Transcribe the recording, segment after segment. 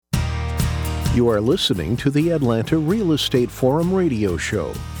You are listening to the Atlanta Real Estate Forum radio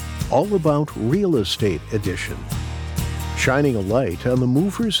show, all about real estate edition, shining a light on the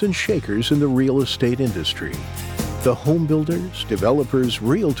movers and shakers in the real estate industry, the home builders, developers,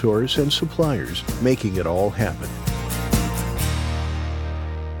 realtors, and suppliers making it all happen.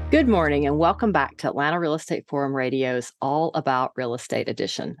 Good morning and welcome back to Atlanta Real Estate Forum Radio's All About Real Estate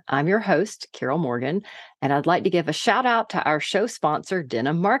edition. I'm your host, Carol Morgan, and I'd like to give a shout out to our show sponsor,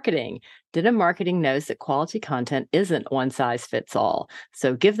 Denim Marketing. Denim Marketing knows that quality content isn't one size fits all,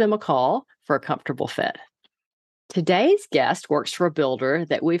 so give them a call for a comfortable fit. Today's guest works for a builder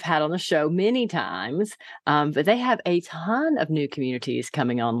that we've had on the show many times, but they have a ton of new communities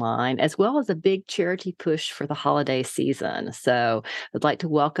coming online, as well as a big charity push for the holiday season. So I'd like to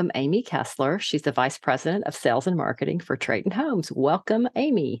welcome Amy Kessler. She's the Vice President of Sales and Marketing for Trayton Homes. Welcome,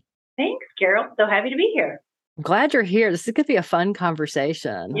 Amy. Thanks, Carol. So happy to be here. I'm glad you're here. This is going to be a fun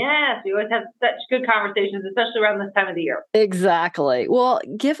conversation. Yes, we always have such good conversations, especially around this time of the year. Exactly. Well,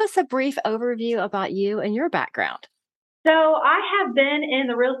 give us a brief overview about you and your background. So I have been in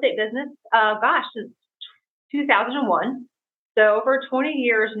the real estate business, since 2001. So over 20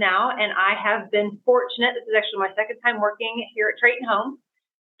 years now, and I have been fortunate. This is actually my second time working here at Trayton Homes.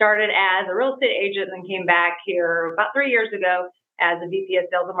 Started as a real estate agent and then came back here about 3 years ago as a VP of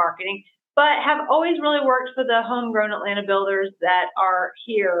Sales and Marketing. But have always really worked for the homegrown Atlanta builders that are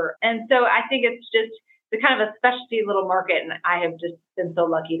here. And so I think it's just the kind of a specialty little market. And I have just been so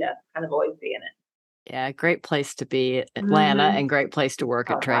lucky to kind of always be in it. Yeah, great place to be, Atlanta, and great place to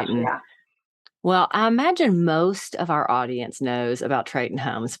work at Trayton. Yeah. Well, I imagine most of our audience knows about Trayton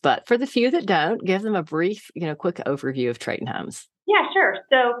Homes, but for the few that don't, give them a brief, quick overview of Trayton Homes. Yeah, sure.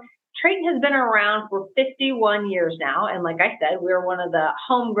 So Trayton has been around for 51 years now. And like I said, we're one of the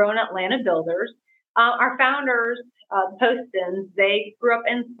homegrown Atlanta builders. Our founders, Postons, they grew up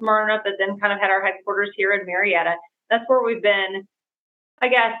in Smyrna, but then kind of had our headquarters here in Marietta. That's where we've been, I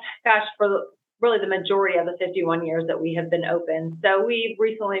guess, for really the majority of the 51 years that we have been open. So we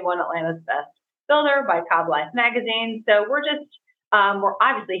recently won Atlanta's Best Builder by Cobb Life Magazine. So we're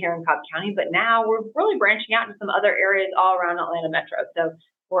obviously here in Cobb County, but now we're really branching out into some other areas all around Atlanta Metro. So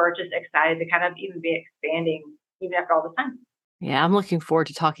we're just excited to kind of even be expanding even after all this time. Yeah, I'm looking forward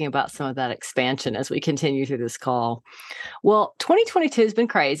to talking about some of that expansion as we continue through this call. Well, 2022 has been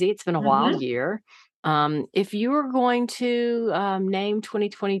crazy. It's been a wild year. If you were going to name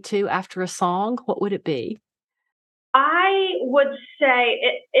 2022 after a song, what would it be? I would say,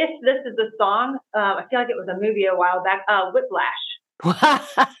 if this is a song, I feel like it was a movie a while back, Whiplash.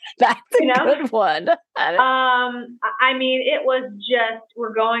 That's a good one. I mean, it was just,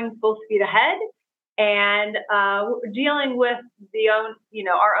 we're going full speed ahead and dealing with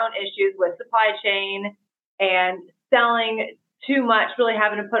our own issues with supply chain and selling too much, really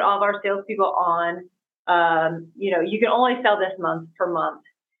having to put all of our salespeople on. You can only sell this month per month,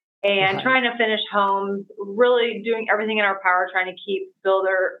 and trying to finish homes, really doing everything in our power, trying to keep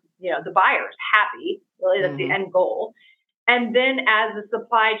the buyers happy. Really, that's the end goal. And then as the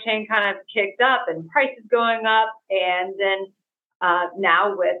supply chain kind of kicked up and prices going up, and then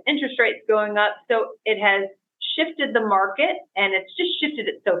now with interest rates going up, so it has shifted the market, and it's just shifted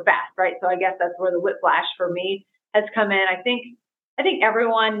it so fast, right? So I guess that's where the whiplash for me has come in. I think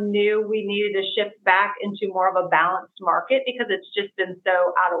everyone knew we needed to shift back into more of a balanced market because it's just been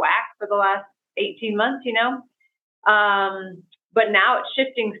so out of whack for the last 18 months, But now it's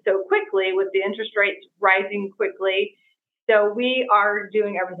shifting so quickly with the interest rates rising quickly. So we are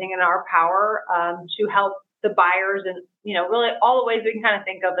doing everything in our power to help the buyers and, really all the ways we can kind of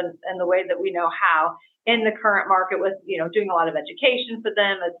think of and the way that we know how in the current market with, doing a lot of education for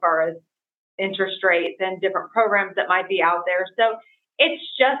them as far as interest rates and different programs that might be out there. So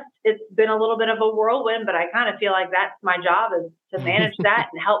it's been a little bit of a whirlwind, but I kind of feel like that's my job is to manage that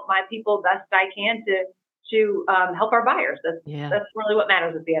and help my people best I can to help our buyers. That's really what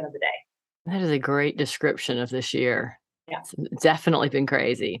matters at the end of the day. That is a great description of this year. Yeah. It's definitely been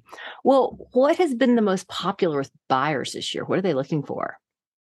crazy. Well, what has been the most popular with buyers this year? What are they looking for?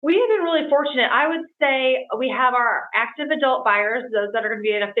 We have been really fortunate. I would say we have our active adult buyers, those that are going to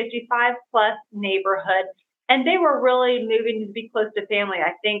be in a 55 plus neighborhood, and they were really moving to be close to family.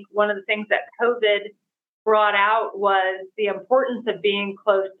 I think one of the things that COVID brought out was the importance of being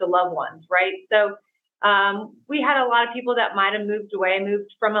close to loved ones, right? So we had a lot of people that might have moved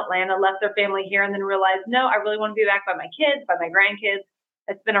from Atlanta, left their family here, and then realized, no, I really want to be back by my kids, by my grandkids.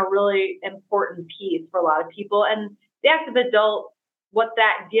 It's been a really important piece for a lot of people. And the active adult, what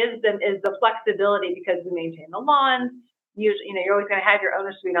that gives them is the flexibility because we maintain the lawns. Usually, you're always going to have your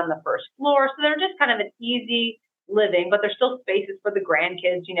owner suite on the first floor. So they're just kind of an easy living, but there's still spaces for the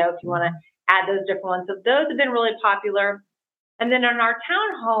grandkids, if you want to add those different ones. So those have been really popular. And then on our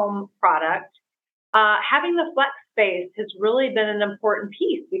townhome product, having the flex space has really been an important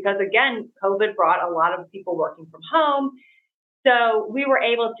piece because, again, COVID brought a lot of people working from home. So we were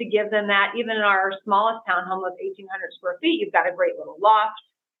able to give them that. Even in our smallest townhome of 1,800 square feet, you've got a great little loft.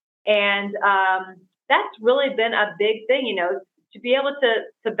 And that's really been a big thing, you know, to be able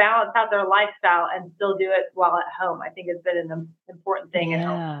to balance out their lifestyle and still do it while at home. I think has been an important thing at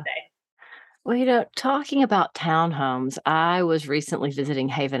home today. Well, you know, talking about townhomes, I was recently visiting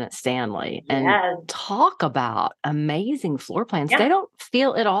Haven at Stanley and Yes. talk about amazing floor plans. Yeah. They don't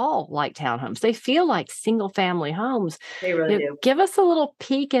feel at all like townhomes. They feel like single family homes. They really do. Give us a little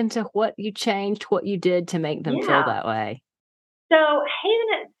peek into what you changed, what you did to make them feel that way. So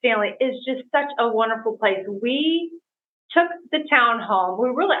Haven at Stanley is just such a wonderful place. We took the townhome.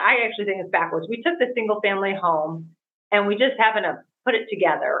 I actually think it's backwards. We took the single family home and we just happened to put it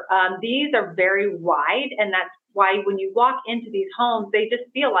together. These are very wide, and that's why when you walk into these homes, they just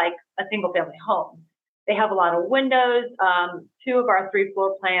feel like a single family home. They have a lot of windows. 2 of our 3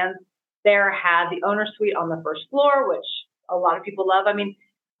 floor plans there had the owner suite on the first floor, which a lot of people love. I mean,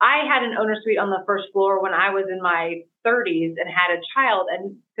 I had an owner suite on the first floor when I was in my 30s and had a child.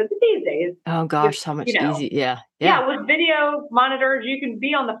 And because these days, oh gosh, so much easier. Yeah, with video monitors, you can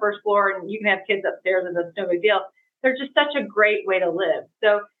be on the first floor and you can have kids upstairs, and it's no big deal. They're just such a great way to live.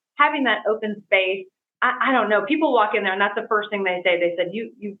 So having that open space, I don't know. People walk in there, and that's the first thing they say. They said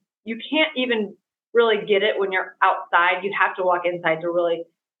you can't even really get it when you're outside. You have to walk inside to really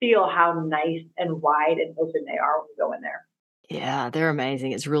feel how nice and wide and open they are when you go in there. Yeah, they're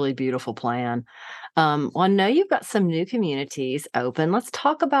amazing. It's a really beautiful plan. Well, I know you've got some new communities open. Let's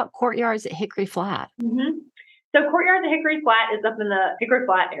talk about Courtyards at Hickory Flat. Mm-hmm. So Courtyards at Hickory Flat is up in the Hickory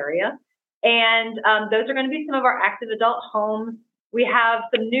Flat area. And those are going to be some of our active adult homes. We have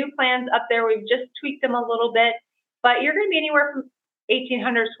some new plans up there. We've just tweaked them a little bit, but you're going to be anywhere from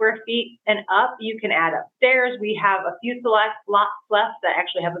 1,800 square feet and up. You can add upstairs. We have a few select lots left that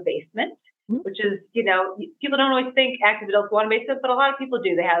actually have a basement, which is, you know, people don't always think active adults want a basement, but a lot of people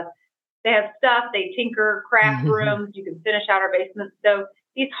do. They have stuff, they tinker, craft rooms. You can finish out our basement. So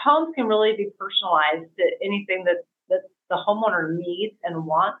these homes can really be personalized to anything that the homeowner needs and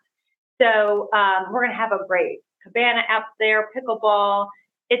wants. So we're going to have a great cabana out there, pickleball.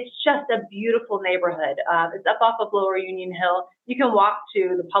 It's just a beautiful neighborhood. It's up off of Lower Union Hill. You can walk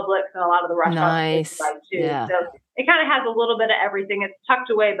to the Publix and a lot of the restaurants too. Yeah. So it kind of has a little bit of everything. It's tucked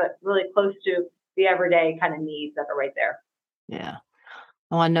away, but really close to the everyday kind of needs that are right there. Yeah.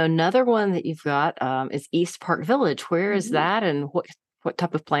 Oh, I know another one that you've got is East Park Village. Where is that, and what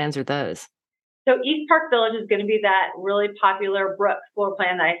type of plans are those? So East Park Village is going to be that really popular Brooks floor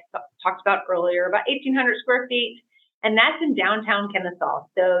plan that I talked about earlier, about 1,800 square feet, and that's in downtown Kennesaw.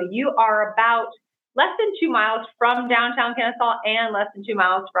 So you are about less than 2 miles from downtown Kennesaw and less than 2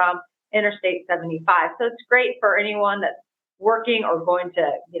 miles from Interstate 75. So it's great for anyone that's working or going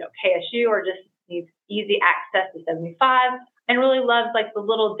to, KSU or just needs easy access to 75 and really loves like the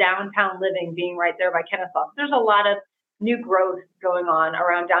little downtown living being right there by Kennesaw. There's a lot of new growth going on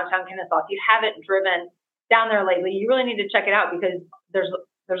around downtown Kennesaw. If you haven't driven down there lately, you really need to check it out because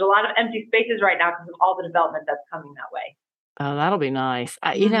there's a lot of empty spaces right now because of all the development that's coming that way. Oh, that'll be nice.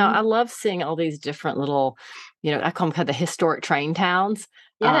 I love seeing all these different little, I call them kind of the historic train towns,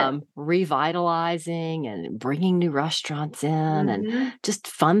 revitalizing and bringing new restaurants in and just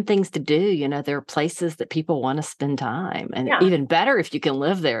fun things to do. There are places that people want to spend time, and even better if you can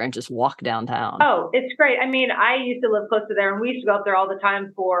live there and just walk downtown. Oh, it's great. I mean, I used to live close to there, and we used to go up there all the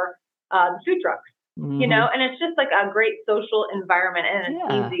time for the food trucks. And it's just like a great social environment, and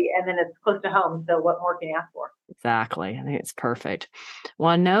it's easy, and then it's close to home. So what more can you ask for? Exactly. I think it's perfect. Well,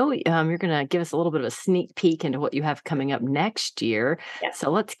 I know you're going to give us a little bit of a sneak peek into what you have coming up next year. Yes.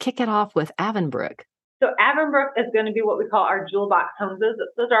 So let's kick it off with Avonbrook. So Avonbrook is going to be what we call our jewel box homes.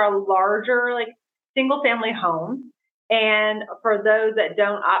 Those are larger, like single family homes. And for those that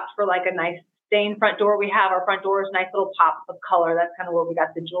don't opt for like a nice stained front door, we have our front doors, nice little pops of color. That's kind of where we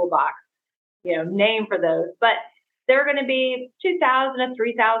got the jewel box, name for those. But they're going to be 2,000 to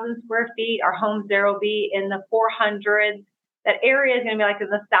 3,000 square feet. Our homes there will be in the 400s. That area is going to be like in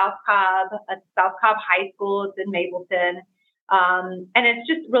the South Cobb High School. It's in Mapleton. And it's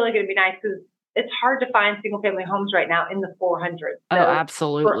just really going to be nice because it's hard to find single family homes right now in the 400s. So oh,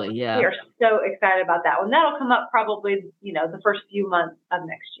 absolutely. We are so excited about that one. That'll come up probably, the first few months of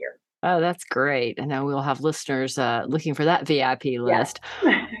next year. Oh, that's great. I know we'll have listeners looking for that VIP list.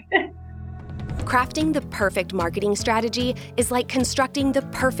 Yes. Crafting the perfect marketing strategy is like constructing the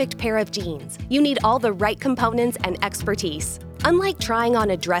perfect pair of jeans. You need all the right components and expertise. Unlike trying on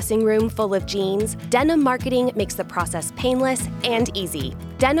a dressing room full of jeans, Denim Marketing makes the process painless and easy.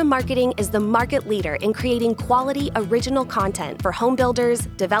 Denim Marketing is the market leader in creating quality, original content for home builders,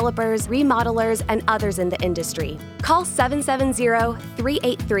 developers, remodelers, and others in the industry. Call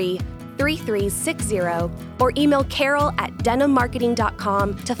 770-383-3360 or email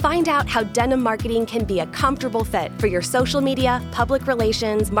carol@denimmarketing.com to find out how Denim Marketing can be a comfortable fit for your social media, public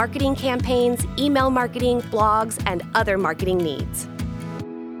relations, marketing campaigns, email marketing, blogs, and other marketing needs.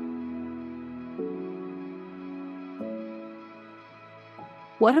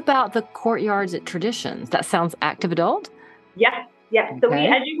 What about the courtyards at Traditions? That sounds active adult? Yes, yes. Okay. So we,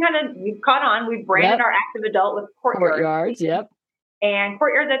 as you caught on, we branded our active adult with courtyards. Yep. And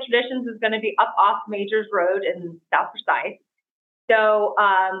Courtyards at Traditions is going to be up off Majors Road in South Forsyth. So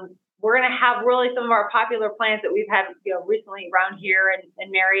we're going to have really some of our popular plants that we've had recently around here in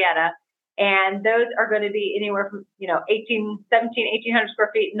Marietta. And those are going to be anywhere from 1,800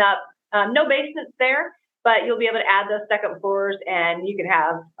 square feet and up. No basements there, but you'll be able to add those second floors, and you can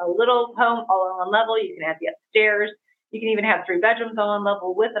have a little home all on one level. You can have the upstairs. You can even have 3 bedrooms on one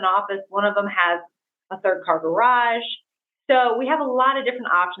level with an office. One of them has a 3rd-car garage. So we have a lot of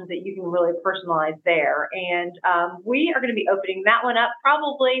different options that you can really personalize there. And we are going to be opening that one up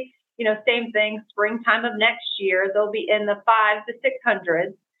probably, same thing, springtime of next year. They'll be in the 500s to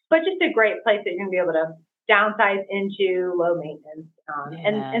 600s, but just a great place that you're going to be able to downsize into, low maintenance.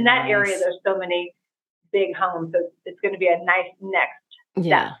 And in that area, there's so many big homes. So it's going to be a nice next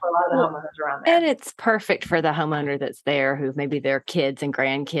step for a lot of the homeowners around there. And it's perfect for the homeowner that's there who maybe their kids and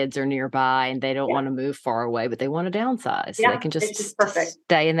grandkids are nearby and they don't want to move far away, but they want to downsize. So they can just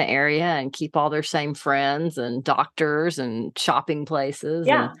stay in the area and keep all their same friends and doctors and shopping places.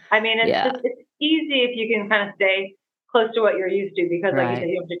 Yeah. It's easy if you can kind of stay close to what you're used to, because like you said,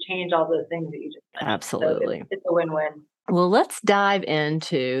 you have to change all those things that you just mentioned. Absolutely. So it's a win-win. Well, let's dive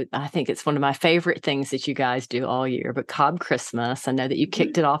into, I think it's one of my favorite things that you guys do all year, but Cobb Christmas. I know that you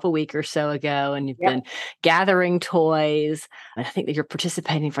kicked it off a week or so ago, and you've been gathering toys. And I think that you're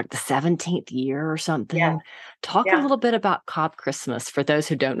participating for like the 17th year or something. Yeah. Talk a little bit about Cobb Christmas for those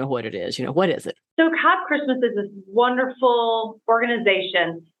who don't know what it is. What is it? So Cobb Christmas is this wonderful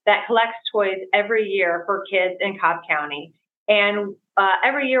organization that collects toys every year for kids in Cobb County. And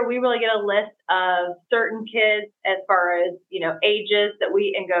every year we really get a list of certain kids as far as, ages that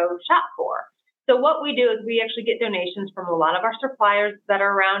we can go shop for. So what we do is we actually get donations from a lot of our suppliers that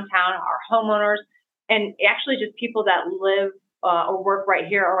are around town, our homeowners, and actually just people that live or work right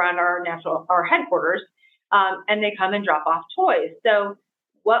here around our headquarters. And they come and drop off toys. So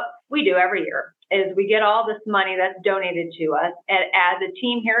what we do every year is we get all this money that's donated to us. And as a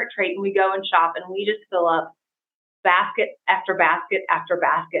team here at Trayton, we go and shop, and we just fill up basket after basket after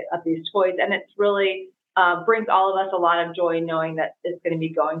basket of these toys. And it's really brings all of us a lot of joy knowing that it's going to be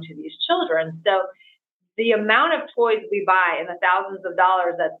going to these children. So the amount of toys we buy and the thousands of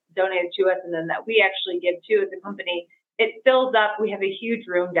dollars that's donated to us and then that we actually give to as a company, it fills up. We have a huge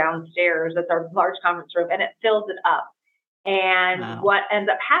room downstairs. That's our large conference room, and it fills it up. And what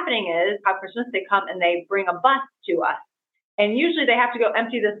ends up happening is, Cobb Christmas, they come and they bring a bus to us. And usually they have to go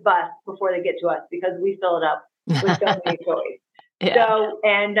empty this bus before they get to us because we fill it up with so many toys. So,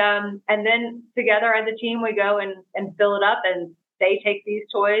 and then together as a team, we go and fill it up, and they take these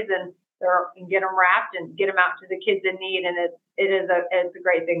toys and get them wrapped and get them out to the kids in need. And it's a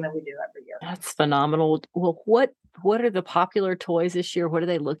great thing that we do every year. That's phenomenal. Well, what are the popular toys this year? What are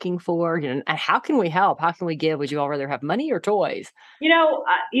they looking for? And how can we help? How can we give? Would you all rather have money or toys?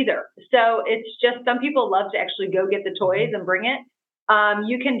 Either. So it's just, some people love to actually go get the toys and bring it.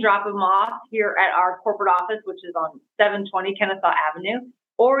 You can drop them off here at our corporate office, which is on 720 Kennesaw Avenue,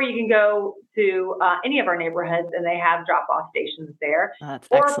 or you can go to any of our neighborhoods and they have drop-off stations there. That's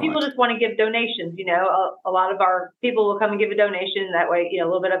or excellent. People just want to give donations. A lot of our people will come and give a donation. That way, a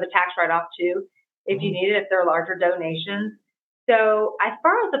little bit of a tax write-off too, if you need it, if they're larger donations. So as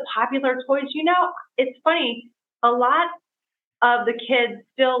far as the popular toys, it's funny, a lot of the kids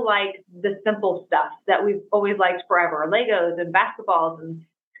still like the simple stuff that we've always liked forever, Legos and basketballs and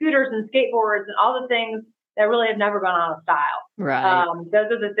scooters and skateboards and all the things that really have never gone out of style. Right.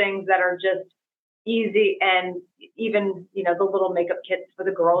 Those are the things that are just easy, and even, the little makeup kits for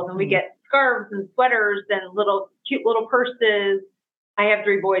the girls. And we get scarves and sweaters and cute little purses. I have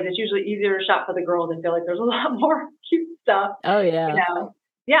 3 boys. It's usually easier to shop for the girls. I feel like there's a lot more cute stuff. Oh, yeah.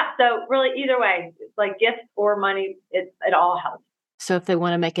 Yeah. So really, either way, it's like gifts or money, it all helps. So if they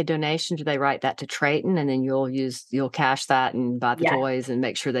want to make a donation, do they write that to Trayton, and then you'll cash that and buy the toys and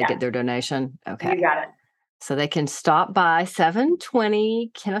make sure they get their donation? Okay. You got it. So they can stop by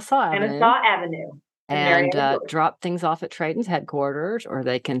 720 Kennesaw Avenue. and drop things off at Trayton's headquarters, or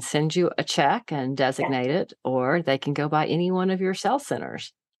they can send you a check and designate it, or they can go by any one of your sales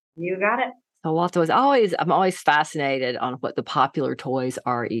centers. You got it. So I'm always fascinated on what the popular toys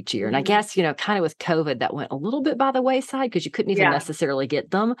are each year. And I guess, kind of with COVID, that went a little bit by the wayside because you couldn't even necessarily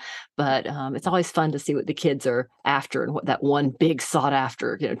get them. But it's always fun to see what the kids are after and what that one big sought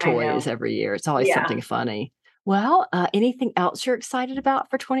after, toy is every year. It's always something funny. Well, anything else you're excited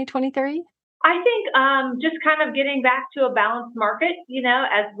about for 2023? I think just kind of getting back to a balanced market,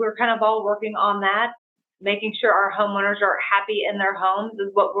 as we're kind of all working on that. Making sure our homeowners are happy in their homes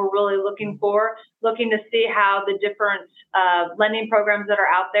is what we're really looking for, looking to see how the different lending programs that are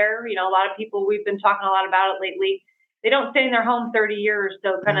out there, a lot of people, we've been talking a lot about it lately, they don't stay in their home 30 years.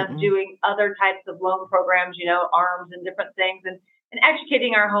 So kind of doing other types of loan programs, ARMs and different things, and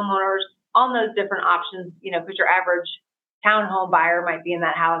educating our homeowners on those different options, because your average townhome buyer might be in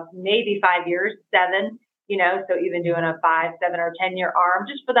that house maybe 5 years, 7, so even doing a 5, 7, or 10-year ARM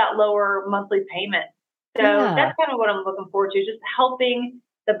just for that lower monthly payment. So that's kind of what I'm looking forward to, just helping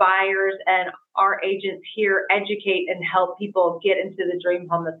the buyers and our agents here educate and help people get into the dream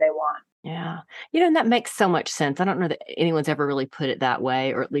home that they want. Yeah. And that makes so much sense. I don't know that anyone's ever really put it that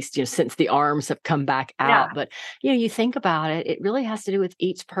way, or at least, since the ARMs have come back out. But, you think about it, it really has to do with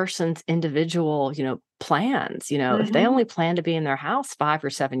each person's individual, plans. If they only plan to be in their house 5 or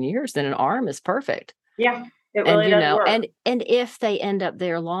 7 years, then an ARM is perfect. Yeah. It really does work. And if they end up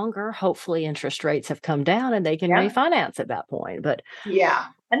there longer, hopefully interest rates have come down and they can refinance at that point. But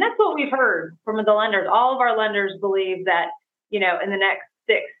and that's what we've heard from the lenders. All of our lenders believe that, in the next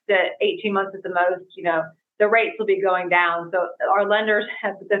 6 to 18 months at the most, the rates will be going down. So our lenders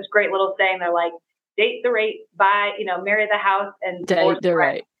have this great little saying. They're like, date the rate, buy, marry the house, and date the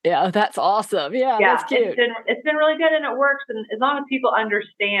rate. Yeah, that's awesome. Yeah, that's cute. It's been really good and it works. And as long as people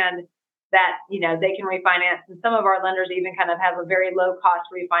understand that, they can refinance. And some of our lenders even kind of have a very low cost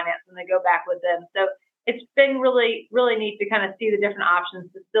refinance when they go back with them. So it's been really, really neat to kind of see the different options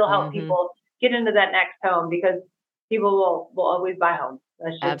to still help people get into that next home, because people will always buy homes.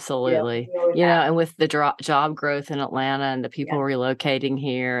 Absolutely. And with the job growth in Atlanta and the people relocating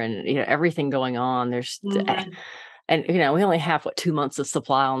here and, everything going on, there's and, we only have 2 months of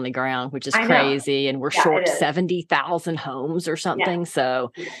supply on the ground, which is crazy. And we're short 70,000 homes or something.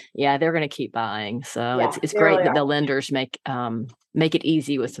 So they're going to keep buying. So it's great that the lenders make it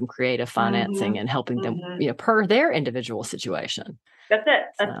easy with some creative financing and helping them, per their individual situation. That's it.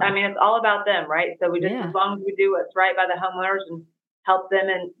 It's all about them, right? So we just, as long as we do what's right by the homeowners and help them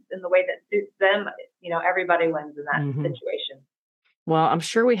in the way that suits them, everybody wins in that situation. Well, I'm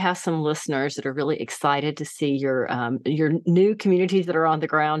sure we have some listeners that are really excited to see your new communities that are on the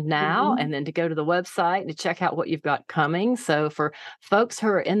ground now, and then to go to the website and to check out what you've got coming. So for folks who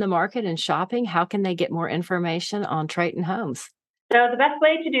are in the market and shopping, how can they get more information on Trayton Homes? So the best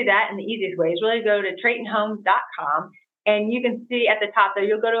way to do that, and the easiest way, is really go to TraytonHomes.com, and you can see at the top there,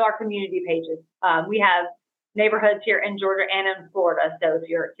 you'll go to our community pages. We have neighborhoods here in Georgia and in Florida. So if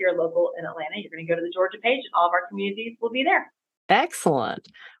you're here local in Atlanta, you're going to go to the Georgia page, and all of our communities will be there. Excellent.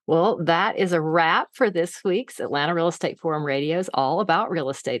 Well, that is a wrap for this week's Atlanta Real Estate Forum Radio's All About Real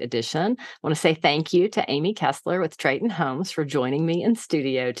Estate edition. I want to say thank you to Amy Kessler with Trayton Homes for joining me in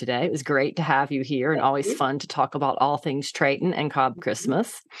studio today. It was great to have you here, and always fun to talk about all things Trayton and Cobb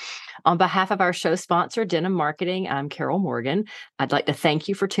Christmas. On behalf of our show sponsor, Denim Marketing, I'm Carol Morgan. I'd like to thank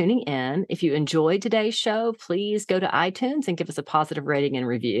you for tuning in. If you enjoyed today's show, please go to iTunes and give us a positive rating and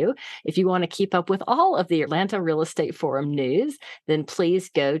review. If you want to keep up with all of the Atlanta Real Estate Forum news, then please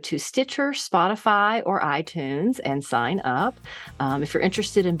go to Stitcher, Spotify, or iTunes and sign up. If you're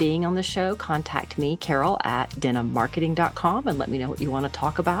interested in being on the show, contact me, Carol, at denimmarketing.com, and let me know what you want to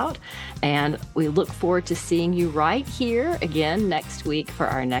talk about. And we look forward to seeing you right here again next week for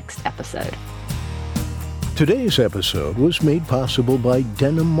our next episode. Today's episode was made possible by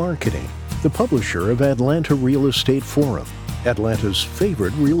Denim Marketing, the publisher of Atlanta Real Estate Forum, Atlanta's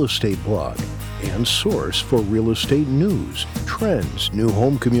favorite real estate blog, and source for real estate news, trends, new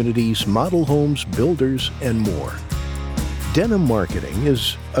home communities, model homes, builders, and more. Denim Marketing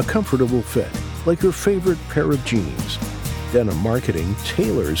is a comfortable fit, like your favorite pair of jeans. Denim Marketing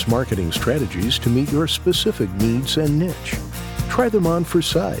tailors marketing strategies to meet your specific needs and niche. Try them on for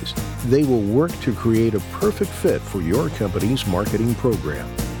size. They will work to create a perfect fit for your company's marketing program.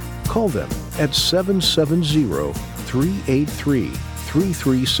 Call them at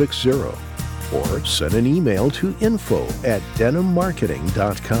 770-383-3360 or send an email to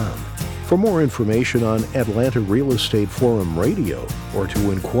info@denimmarketing.com. For more information on Atlanta Real Estate Forum Radio or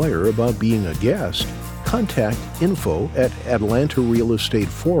to inquire about being a guest, contact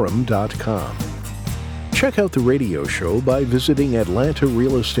info@atlantarealestateforum.com. Check out the radio show by visiting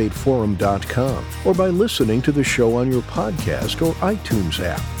AtlantaRealEstateForum.com or by listening to the show on your podcast or iTunes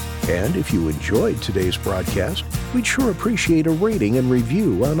app. And if you enjoyed today's broadcast, we'd sure appreciate a rating and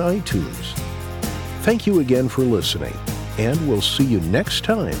review on iTunes. Thank you again for listening, and we'll see you next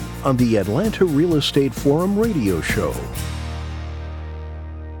time on the Atlanta Real Estate Forum radio show.